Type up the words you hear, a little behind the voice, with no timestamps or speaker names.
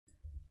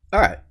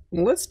Alright,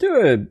 let's do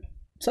a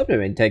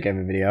subdomain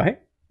takeover video, hey?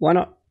 Why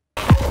not?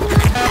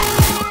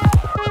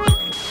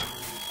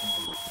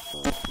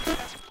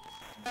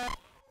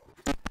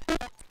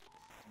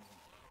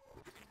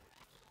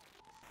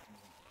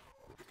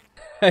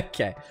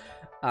 Okay,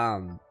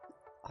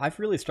 I've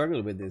really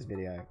struggled with this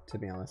video, to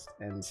be honest,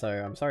 and so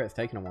I'm sorry it's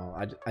taken a while.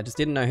 I just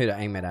didn't know who to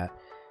aim it at.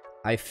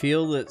 I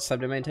feel that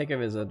subdomain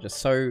takeovers are just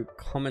so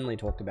commonly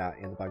talked about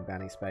in the bug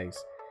bounty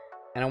space,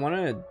 and I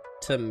wanted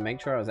to make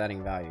sure I was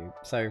adding value.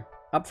 So,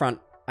 up front,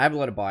 I have a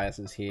lot of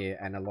biases here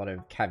and a lot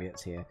of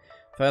caveats here.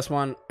 First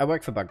one, I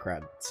work for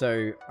BugCrowd,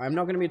 so I'm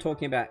not going to be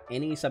talking about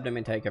any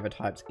subdomain takeover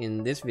types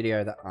in this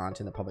video that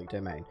aren't in the public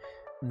domain.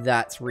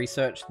 That's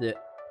research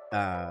that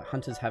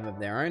hunters have of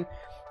their own.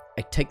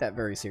 I take that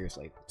very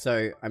seriously.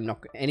 So I'm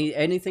not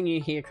anything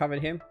you hear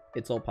covered here,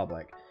 it's all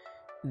public.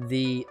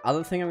 The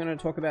other thing I'm going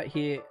to talk about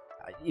here,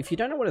 if you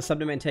don't know what a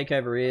subdomain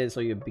takeover is,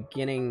 or you're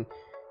beginning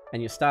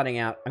and you're starting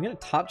out, I'm going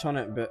to touch on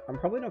it, but I'm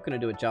probably not going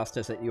to do it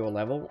justice at your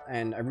level,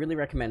 and I really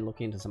recommend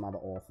looking into some other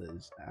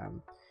authors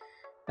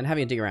and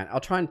having a dig around. I'll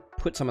try and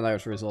put some of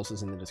those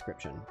resources in the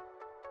description.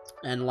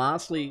 And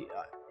lastly,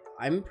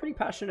 I'm pretty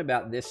passionate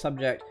about this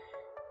subject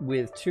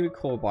with two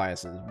core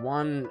biases.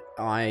 One,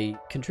 I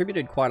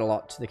contributed quite a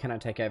lot to the Can I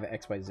Takeover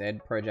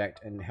XYZ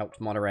project and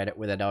helped moderate it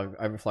with an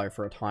overflow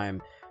for a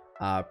time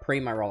pre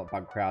my role at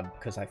BugCrowd,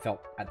 because I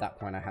felt at that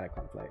point I had a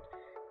conflict.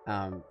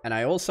 And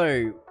I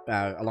also,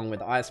 along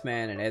with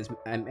Iceman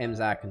and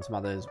Mzak and some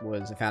others,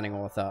 was a founding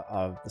author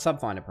of the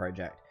Subfinder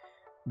project.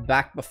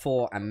 Back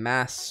before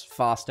Amass,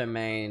 Fast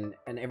Domain,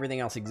 and everything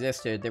else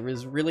existed, there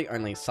was really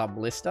only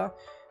Sublister,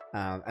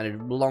 and it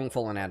had long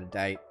fallen out of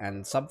date,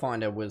 and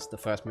Subfinder was the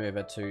first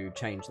mover to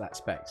change that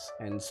space.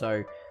 And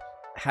so,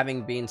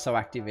 having been so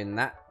active in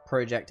that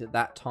project at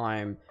that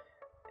time,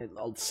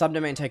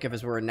 subdomain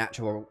takeovers were a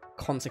natural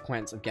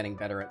consequence of getting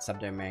better at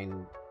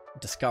subdomain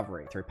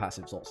discovery through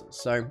passive sources.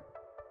 So,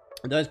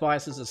 those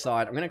biases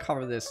aside, I'm going to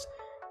cover this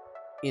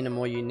in a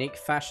more unique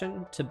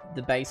fashion to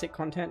the basic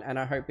content, and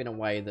I hope in a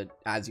way that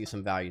adds you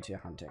some value to your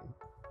hunting.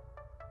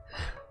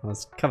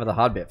 Let's cover the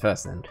hard bit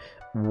first then.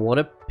 What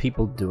are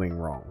people doing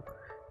wrong?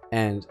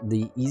 And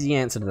the easy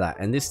answer to that,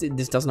 and this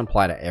doesn't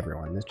apply to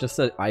everyone, it's just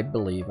that I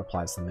believe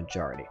applies to the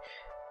majority.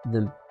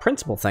 The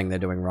principal thing they're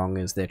doing wrong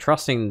is they're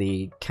trusting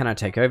the Can I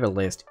Takeover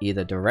list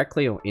either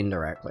directly or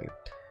indirectly.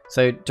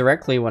 So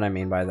directly, what I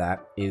mean by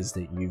that is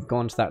that you've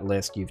gone to that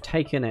list, you've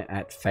taken it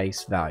at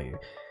face value.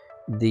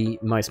 The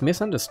most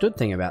misunderstood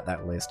thing about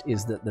that list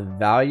is that the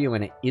value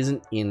in it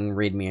isn't in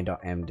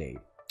readme.md.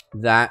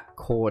 That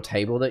core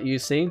table that you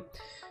see,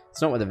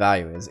 it's not where the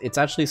value is. It's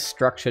actually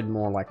structured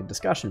more like a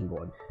discussion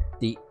board.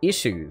 The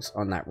issues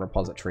on that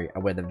repository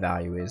are where the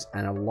value is,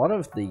 and a lot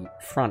of the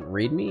front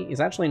readme is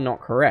actually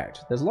not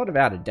correct. There's a lot of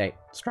out-of-date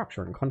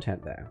structure and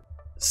content there.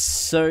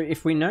 So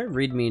if we know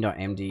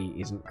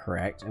readme.md isn't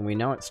correct, and we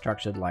know it's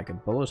structured like a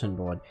bulletin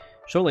board,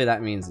 surely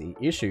that means the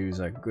issues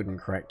are good and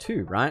correct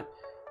too, right?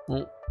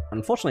 Well,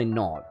 unfortunately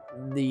not.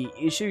 The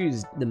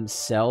issues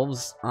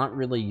themselves aren't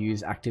really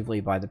used actively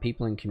by the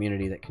people in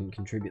community that can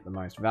contribute the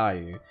most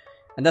value.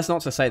 And that's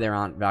not to say there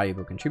aren't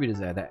valuable contributors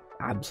there, there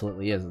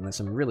absolutely is, and there's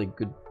some really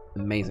good,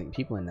 amazing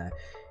people in there.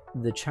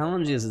 The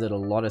challenge is that a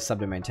lot of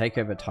subdomain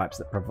takeover types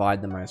that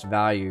provide the most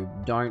value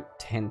don't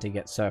tend to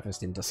get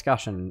surfaced in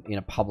discussion in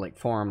a public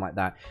forum like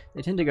that.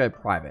 They tend to go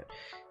private.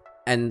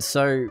 And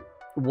so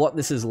what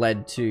this has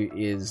led to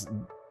is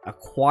a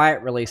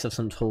quiet release of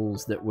some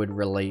tools that would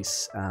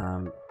release,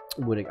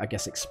 would I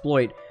guess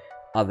exploit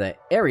other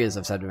areas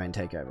of subdomain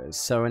takeovers.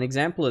 So an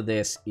example of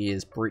this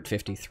is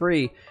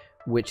Brute53,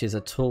 which is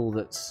a tool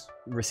that's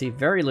received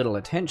very little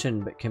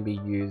attention but can be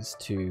used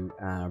to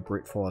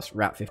brute force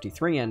Route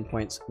 53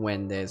 endpoints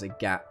when there's a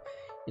gap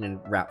in a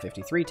Route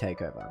 53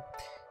 takeover.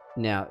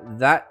 Now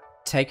that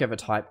takeover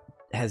type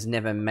has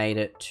never made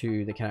it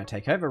to the Can I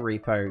Takeover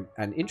repo,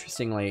 and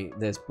interestingly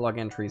there's blog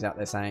entries out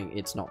there saying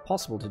it's not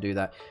possible to do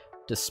that,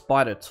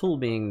 despite a tool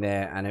being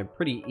there and a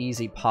pretty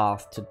easy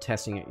path to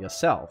testing it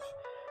yourself.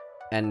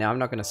 And now I'm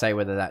not going to say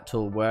whether that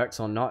tool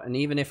works or not, and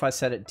even if I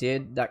said it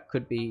did, that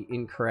could be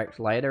incorrect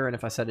later, and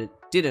if I said it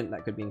didn't,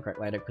 that could be incorrect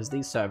later, because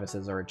these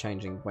services are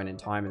changing when in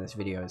time and this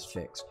video is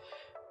fixed.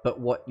 But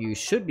what you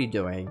should be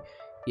doing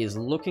is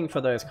looking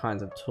for those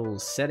kinds of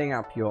tools, setting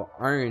up your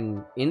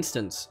own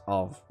instance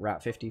of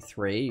Route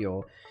 53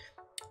 or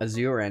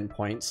Azure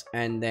endpoints,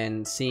 and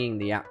then seeing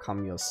the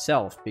outcome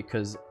yourself,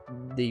 because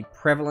the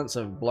prevalence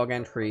of blog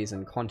entries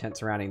and content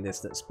surrounding this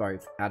that's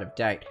both out of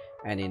date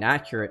and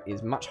inaccurate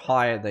is much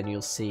higher than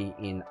you'll see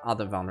in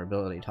other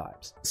vulnerability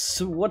types.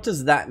 So what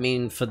does that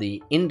mean for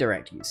the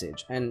indirect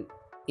usage? And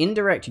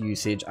indirect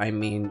usage, I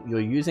mean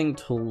you're using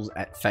tools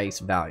at face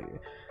value.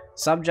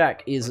 Subjack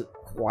is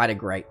quite a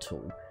great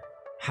tool.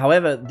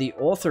 However, the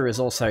author has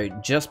also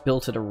just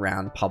built it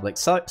around public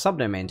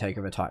subdomain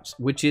takeover types,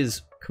 which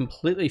is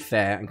completely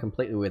fair and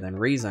completely within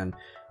reason.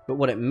 But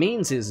what it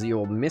means is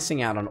you're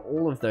missing out on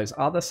all of those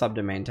other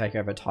subdomain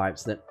takeover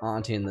types that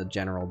aren't in the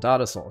general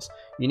data source.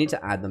 You need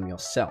to add them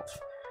yourself.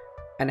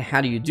 And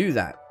how do you do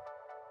that?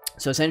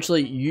 So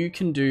essentially, you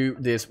can do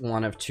this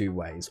one of two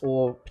ways,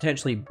 or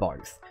potentially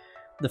both.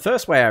 The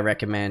first way I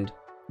recommend,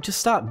 just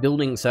start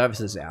building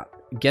services out.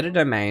 Get a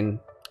domain,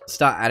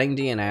 start adding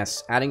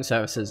DNS, adding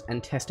services,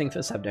 and testing for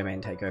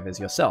subdomain takeovers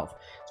yourself.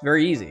 It's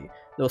very easy.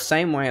 The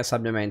same way a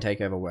subdomain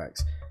takeover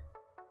works.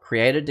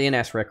 Create a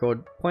DNS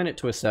record, point it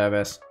to a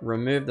service,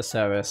 remove the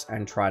service,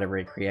 and try to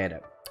recreate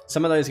it.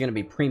 Some of those are going to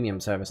be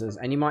premium services,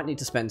 and you might need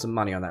to spend some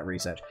money on that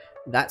research.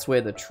 That's where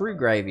the true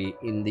gravy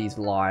in these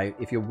lie,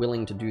 if you're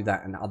willing to do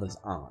that and others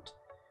aren't.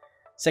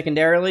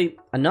 Secondarily,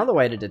 another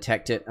way to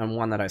detect it, and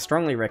one that I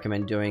strongly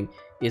recommend doing,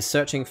 is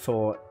searching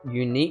for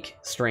unique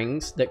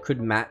strings that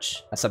could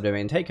match a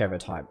subdomain takeover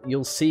type.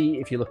 You'll see,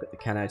 if you look at the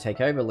Cano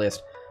takeover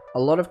list, a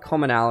lot of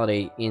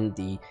commonality in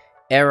the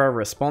error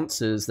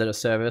responses that a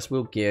service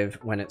will give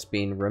when it's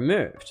been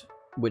removed,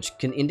 which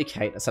can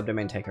indicate a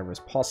subdomain takeover is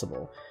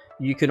possible.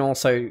 You can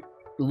also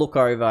look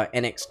over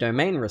NX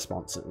domain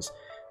responses.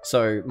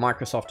 So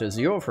Microsoft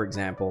Azure, for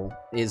example,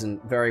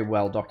 isn't very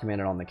well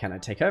documented on the Cano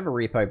takeover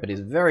repo, but is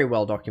very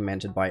well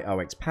documented by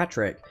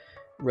OXPatrick,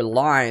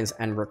 relies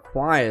and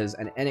requires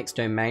an NX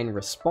domain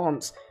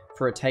response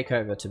for a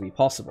takeover to be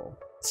possible.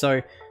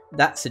 So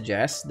that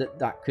suggests that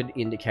that could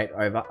indicate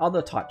over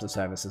other types of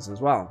services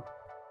as well.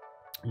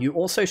 You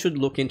also should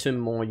look into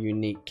more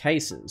unique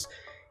cases.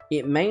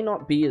 It may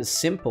not be as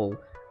simple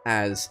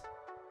as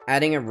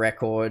adding a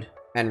record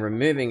and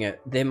removing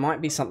it. There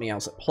might be something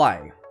else at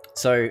play.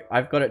 So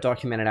I've got it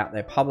documented out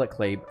there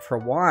publicly. For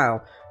a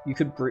while, you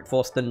could brute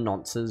force the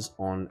nonces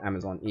on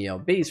Amazon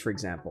ELBs, for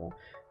example.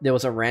 There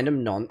was a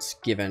random nonce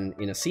given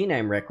in a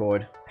CNAME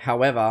record.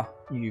 However,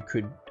 you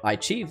could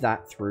achieve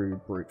that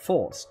through brute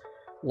force.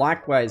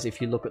 Likewise,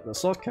 if you look at the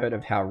source code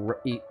of how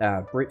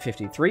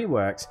Brute53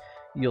 works,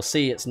 you'll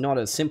see it's not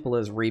as simple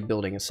as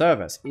rebuilding a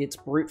service. It's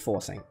brute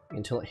forcing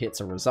until it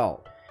hits a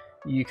result.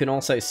 You can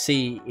also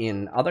see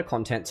in other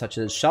content, such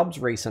as Shub's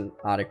recent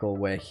article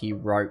where he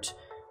wrote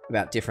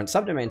about different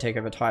subdomain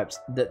takeover types,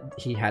 that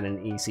he had an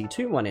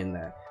EC2 one in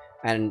there.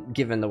 And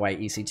given the way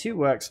EC2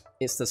 works,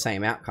 it's the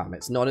same outcome.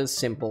 It's not as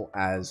simple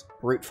as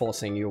brute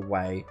forcing your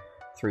way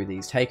through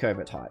these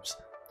takeover types.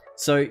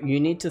 So you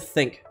need to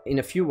think in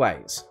a few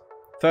ways.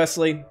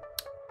 Firstly,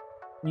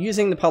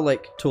 using the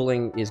public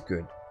tooling is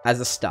good as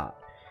a start.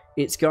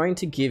 It's going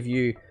to give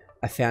you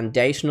a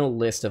foundational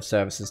list of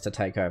services to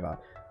take over,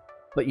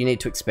 but you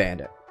need to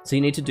expand it. So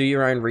you need to do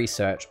your own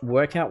research,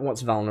 work out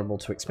what's vulnerable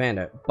to expand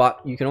it, but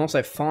you can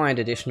also find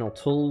additional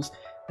tools,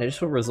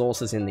 additional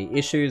resources in the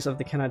issues of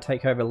the Cano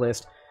takeover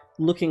list,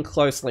 looking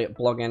closely at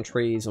blog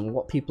entries and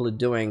what people are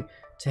doing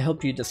to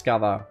help you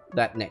discover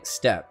that next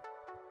step.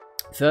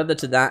 Further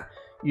to that,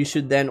 you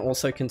should then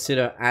also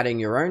consider adding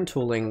your own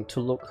tooling to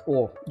look,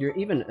 or you're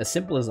even as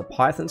simple as a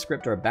Python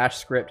script or a bash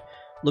script,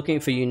 looking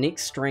for unique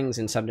strings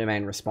in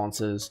subdomain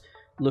responses,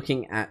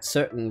 looking at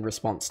certain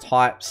response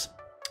types,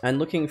 and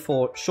looking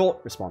for short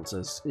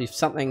responses. If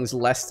something's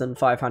less than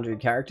 500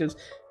 characters,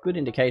 good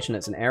indication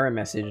it's an error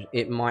message.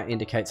 It might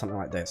indicate something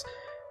like this.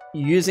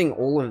 Using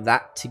all of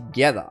that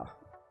together,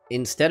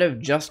 instead of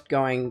just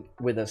going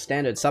with a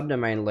standard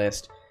subdomain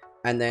list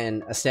and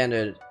then a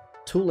standard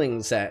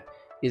tooling set,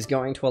 is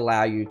going to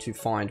allow you to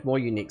find more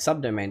unique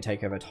subdomain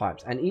takeover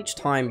types. And each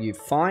time you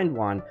find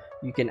one,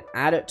 you can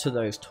add it to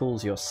those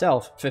tools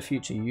yourself for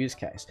future use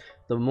case.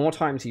 The more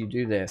times you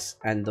do this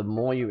and the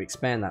more you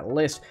expand that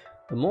list,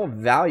 the more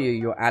value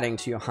you're adding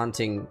to your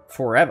hunting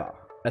forever.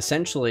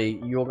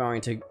 Essentially, you're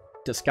going to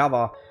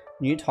discover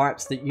new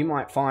types that you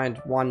might find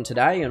one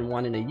today and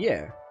one in a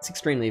year. It's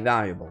extremely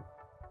valuable.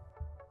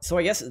 So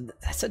I guess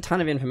that's a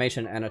ton of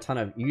information and a ton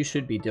of you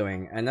should be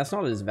doing, and that's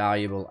not as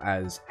valuable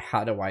as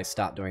how do I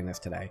start doing this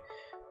today.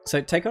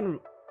 So take on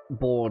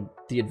board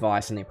the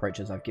advice and the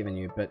approaches I've given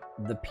you, but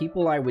the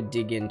people I would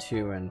dig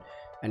into and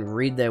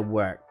read their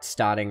work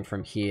starting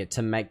from here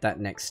to make that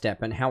next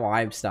step, and how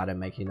I've started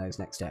making those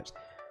next steps.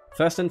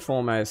 First and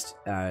foremost,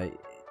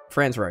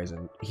 Franz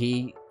Rosen.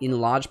 He,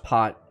 in large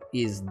part,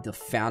 is the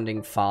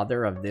founding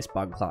father of this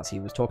bug class.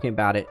 He was talking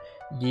about it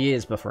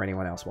years before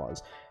anyone else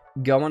was.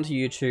 Go onto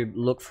YouTube,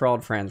 look for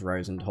old Franz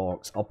Rosen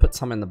talks. I'll put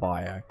some in the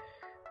bio.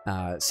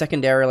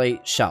 Secondarily,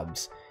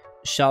 Shubs.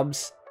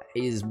 Shubs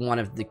is one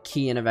of the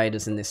key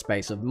innovators in this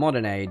space of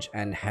modern age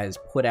and has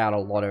put out a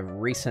lot of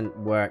recent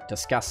work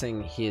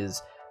discussing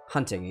his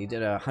hunting. He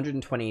did a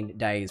 120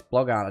 days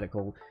blog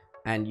article,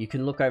 and you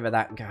can look over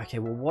that and go, okay,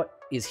 well, what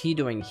is he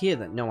doing here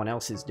that no one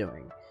else is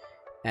doing?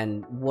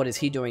 And what is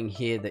he doing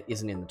here that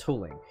isn't in the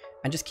tooling?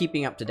 And just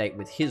keeping up to date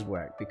with his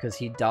work, because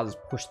he does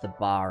push the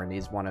bar and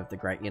is one of the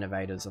great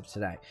innovators of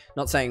today.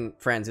 Not saying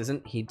Franz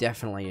isn't, he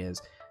definitely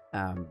is.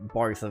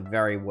 Both are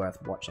very worth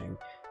watching.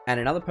 And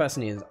another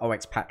person is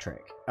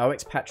OXPatrick.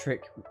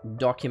 OXPatrick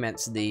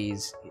documents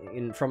these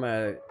from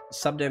a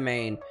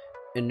subdomain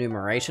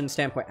enumeration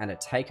standpoint and a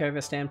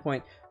takeover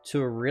standpoint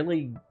to a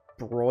really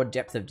broad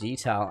depth of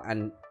detail,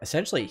 and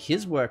essentially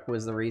his work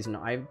was the reason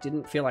I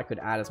didn't feel I could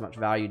add as much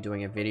value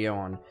doing a video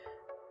on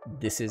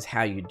this is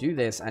how you do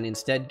this, and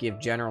instead give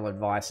general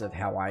advice of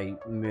how I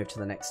move to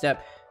the next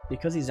step,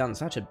 because he's done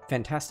such a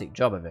fantastic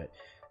job of it.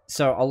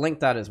 So I'll link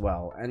that as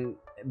well. And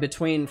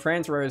between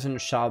Franz Rosen,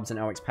 Shubs, and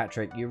OX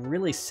Patrick, you're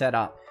really set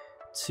up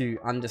to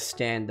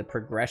understand the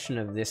progression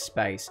of this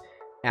space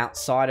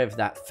outside of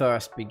that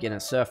first beginner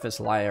surface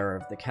layer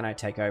of the can I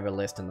take over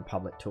list and the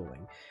public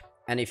tooling.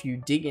 And if you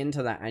dig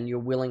into that and you're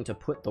willing to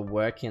put the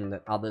work in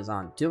that others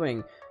aren't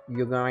doing,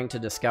 you're going to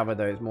discover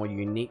those more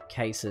unique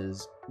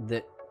cases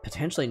that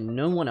potentially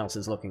no one else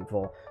is looking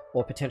for,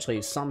 or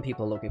potentially some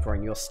people are looking for,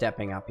 and you're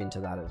stepping up into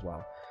that as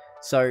well.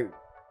 So,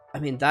 I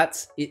mean,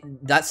 that's it.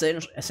 That's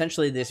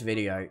essentially this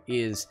video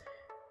is,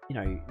 you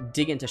know,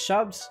 dig into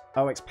Shubs,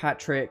 OX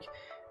Patrick,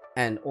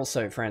 and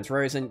also Franz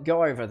Rosen,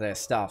 go over their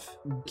stuff,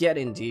 get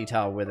in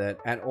detail with it,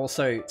 and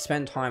also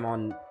spend time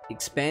on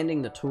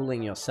expanding the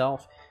tooling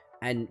yourself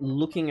and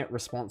looking at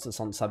responses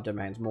on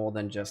subdomains more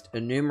than just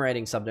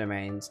enumerating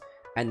subdomains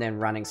and then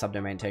running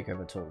subdomain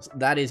takeover tools.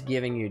 That is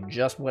giving you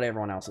just what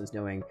everyone else is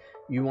doing.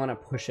 You want to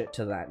push it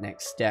to that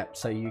next step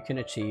so you can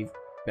achieve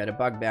better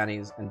bug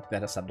bounties and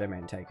better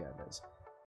subdomain takeovers.